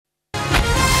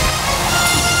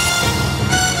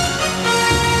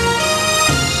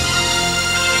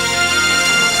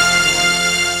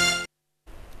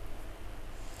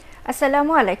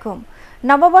আসসালামু আলাইকুম।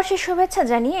 নববর্ষের শুভেচ্ছা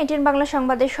জানিয়ে এটিএন বাংলা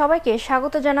সংবাদে সবাইকে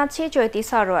স্বাগত জানাচ্ছি চৈতি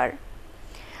সারোয়ার।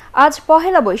 আজ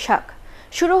পহেলা বৈশাখ,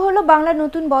 শুরু হলো বাংলা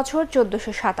নতুন বছর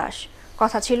 1427।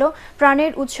 কথা ছিল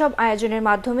প্রাণের উৎসব আয়োজনের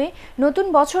মাধ্যমে নতুন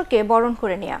বছরকে বরণ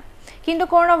করে নেওয়া, কিন্তু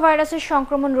করোনা ভাইরাসের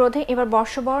সংক্রমণ রোধে এবার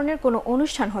বর্ষবরণের কোনো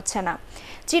অনুষ্ঠান হচ্ছে না।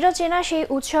 চিরচেনা সেই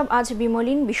উৎসব আজ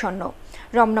বিমলিন বিষণ্ণ।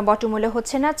 রমনা বটমূলে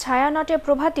হচ্ছে না ছায়ানটে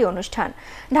প্রভাতী অনুষ্ঠান,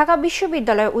 ঢাকা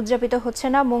বিশ্ববিদ্যালয়ে উদযাপিত হচ্ছে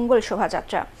না মঙ্গল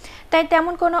শোভাযাত্রা। তাই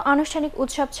তেমন কোনো আনুষ্ঠানিক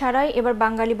উৎসব ছাড়াই এবার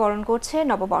বাঙালি বরণ করছে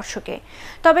নববর্ষকে।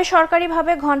 তবে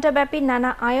সরকারিভাবে ঘণ্টাব্যাপী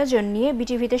নানা আয়োজন নিয়ে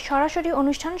বিটিভিতে সরাসরি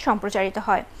অনুষ্ঠান সম্প্রচারিত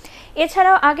হয়।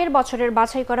 এছাড়াও আগের বছরের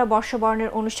বাছাই করা বর্ষবরণের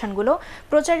অনুষ্ঠানগুলো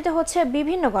প্রচারিত হচ্ছে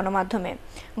বিভিন্ন গণমাধ্যমে।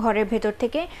 ঘরের ভেতর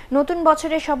থেকে নতুন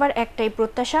বছরে সবার একটাই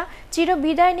প্রত্যাশা,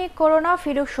 চিরবিদায় নিক করোনা,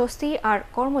 ফিরুক স্বস্তি আর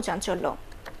কর্মচাঞ্চল্য।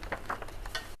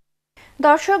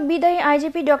 দর্শক, বিদায়ী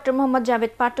আইজিপি ডক্টর মোহাম্মদ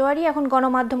জাভেদ পাটোয়ারি এখন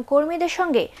গণমাধ্যম কর্মীদের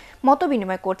সঙ্গে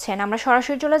মতবিনিময় করছেন। আমরা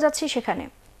সরাসরি চলে যাচ্ছি সেখানে।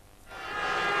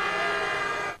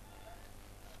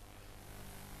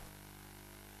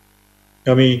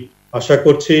 আমি আশা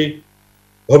করছি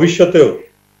ভবিষ্যতেও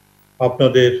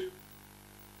আপনাদের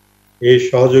এই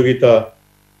সহযোগিতা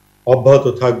অব্যাহত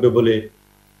থাকবে বলে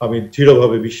আমি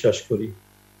দৃঢ়ভাবে বিশ্বাস করি।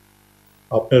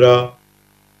 আপনারা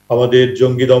আমাদের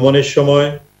জঙ্গি দমনের সময়,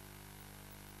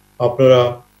 আপনারা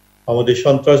আমাদের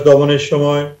সন্ত্রাস দমনের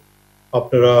সময়,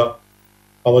 আপনারা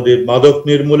আমাদের মাদক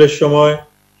নির্মূলের সময়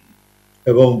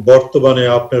এবং বর্তমানে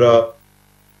আপনারা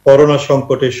করোনা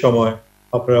সংকটের সময়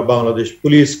আপনারা বাংলাদেশ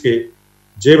পুলিশকে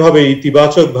যেভাবে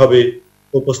ইতিবাচকভাবে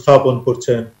উপস্থাপন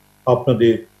করছেন,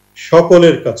 আপনাদের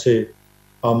সকলের কাছে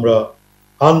আমরা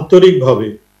আন্তরিকভাবে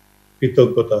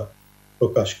কৃতজ্ঞতা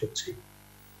প্রকাশ করছি।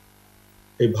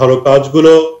 এই ভালো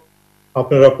কাজগুলো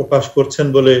আপনারা প্রকাশ করছেন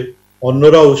বলে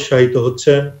অন্যরা উৎসাহিত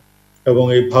হচ্ছেন এবং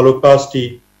এই ভালো কাজটি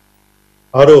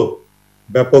আরো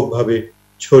ব্যাপকভাবে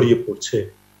ছড়িয়ে পড়ছে।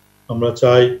 আমরা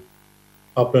চাই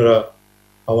আপনারা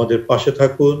আমাদের পাশে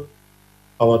থাকুন,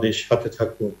 আমাদের সাথে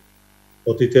থাকুন।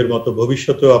 অতীতের মতো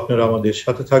ভবিষ্যতেও আপনারা আমাদের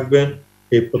সাথে থাকবেন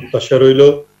এই প্রত্যাশা রইল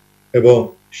এবং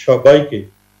সবাইকে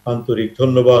আন্তরিক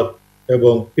ধন্যবাদ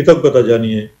এবং কৃতজ্ঞতা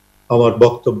জানিয়ে আমার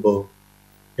বক্তব্য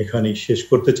এখানেই শেষ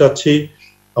করতে চাচ্ছি।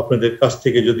 আপনাদের কাছ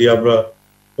থেকে যদি আমরা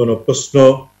কোনো প্রশ্ন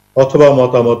অথবা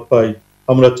মতামত পাই,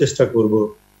 আমরা চেষ্টা করব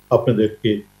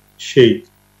আপনাদেরকে সেই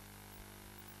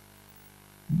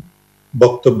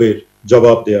বক্তব্যের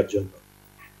জবাব দেওয়ার জন্য।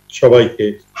 সবাইকে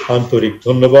আন্তরিক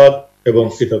ধন্যবাদ এবং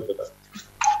কৃতজ্ঞতা।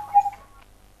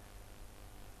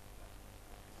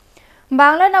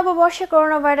 বাংলা নববর্ষে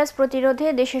করোনা ভাইরাস প্রতিরোধে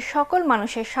দেশের সকল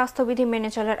মানুষের স্বাস্থ্যবিধি মেনে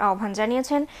চলার আহ্বান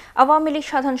জানিয়েছেন আওয়ামী লীগ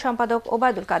সাধারণ সম্পাদক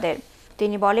ওবায়দুল কাদের।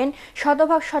 তিনি বলেন,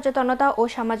 শতভাগ সচেতনতা ও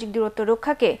সামাজিক দূরত্ব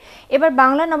রক্ষাকে এবার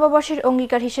বাংলা নববর্ষের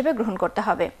অঙ্গীকার হিসেবে গ্রহণ করতে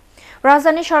হবে।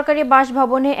 রাজধানীর সরকারি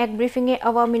বাসভবনে এক ব্রিফিংয়ে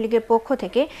আওয়ামী লীগের পক্ষ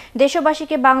থেকে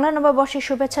দেশবাসীকে বাংলা নববর্ষের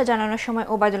শুভেচ্ছা জানানোর সময়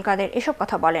ওবায়দুল কাদের এসব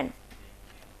কথা বলেন।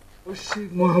 বৈশ্বিক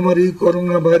মহামারী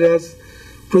করোনা ভাইরাস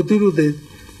প্রতিরোধে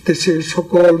দেশের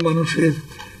সকল মানুষের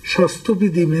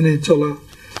স্বাস্থ্যবিধি মেনে চলা,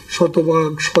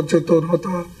 শতভাগ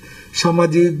সচেতনতা,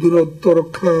 সামাজিক দূরত্ব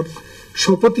রক্ষার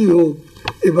শপথও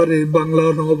এবারে বাংলা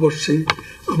নববর্ষে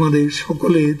আমাদের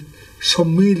সকলের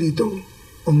সম্মিলিত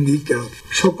অঙ্গীকার।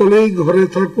 সকলেই ঘরে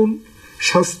থাকুন,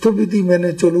 স্বাস্থ্যবিধি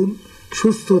মেনে চলুন,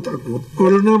 সুস্থ থাকুন।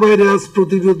 করোনা ভাইরাস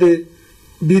প্রতিরোধে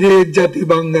বীরের জাতি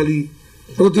বাঙালি,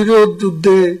 প্রতিরোধ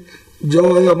যুদ্ধে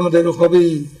জয় আমাদের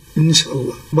হবেই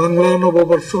ইনশাল্লাহ। বাংলা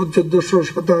নববর্ষ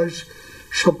 1427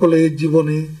 সকলের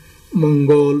জীবনে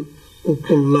মঙ্গল ও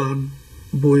কল্যাণ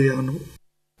বয়ে আনুক।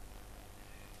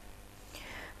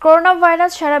 করোনা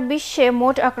ভাইরাস সারা বিশ্বে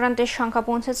মোট আক্রান্তের সংখ্যা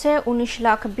পৌঁছেছে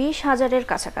 19,20,000-এর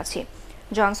কাছাকাছি।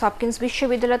 জনস হপকিন্স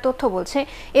বিশ্ববিদ্যালয়ের তথ্য বলছে,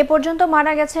 এ পর্যন্ত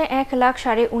মারা গেছে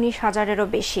 1,19,000-এরও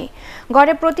বেশি।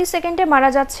 গড়ে প্রতি সেকেন্ডে মারা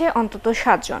যাচ্ছে অন্তত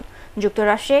 7 জন।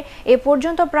 যুক্তরাষ্ট্রে এ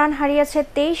পর্যন্ত প্রাণ হারিয়েছে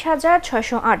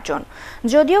 23,608 জন,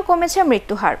 যদিও কমেছে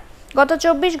মৃত্যুহার। গত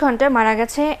 24 ঘন্টায় মারা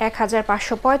গেছে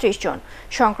 1,535 জন।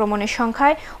 সংক্রমণের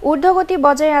সংখ্যায় ঊর্ধ্বগতি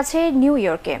বজায় আছে নিউ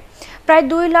ইয়র্কে। প্রায়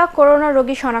 2 লাখ করোনা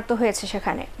রোগী শনাক্ত হয়েছে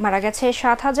সেখানে। মারা গেছে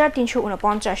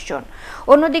 7,349 জন।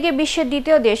 অন্যদিকে বিশ্বের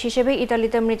দ্বিতীয় দেশ হিসেবে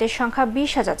ইতালিতে মৃতের সংখ্যা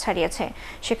 20,000 ছাড়িয়েছে।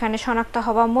 সেখানে শনাক্ত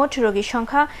হওয়া মোট রোগীর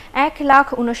সংখ্যা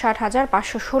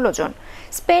 1,59,516 জন।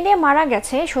 স্পেনে মারা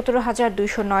গেছে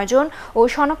 17,209 জন ও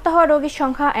শনাক্ত হওয়া রোগীর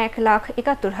সংখ্যা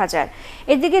 1,71,000।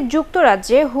 এদিকে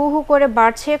যুক্তরাজ্যে হু হু করে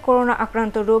বাড়ছে করোনা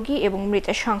আক্রান্ত রোগী এবং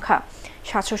মৃতের সংখ্যা।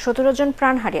 717 জন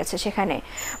প্রাণ হারিয়েছে সেখানে।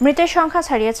 মৃতের সংখ্যা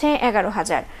ছাড়িয়েছে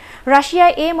 11,000।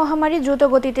 রাশিয়ায় এই মহামারী দ্রুত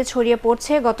গতিতে ছড়িয়ে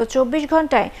পড়ছে। গত 24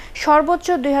 ঘন্টায় সর্বোচ্চ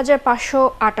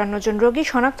 2,558 জন রোগী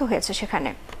শনাক্ত হয়েছে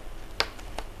সেখানে।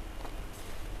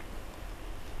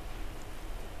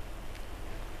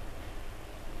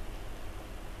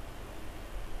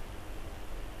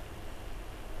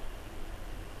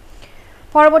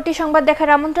 পরবর্তী সংবাদ দেখার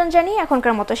আমন্ত্রণ জানিয়ে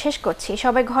এখনকার মতো শেষ করছি।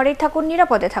 সবাই ঘরেই থাকুন,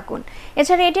 নিরাপদে থাকুন।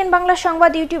 এছাড়া এটিএন বাংলা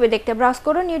সংবাদ ইউটিউবে দেখতে ব্রাউজ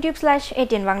করুন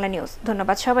youtube/ATN Bangla News।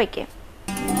 ধন্যবাদ সবাইকে।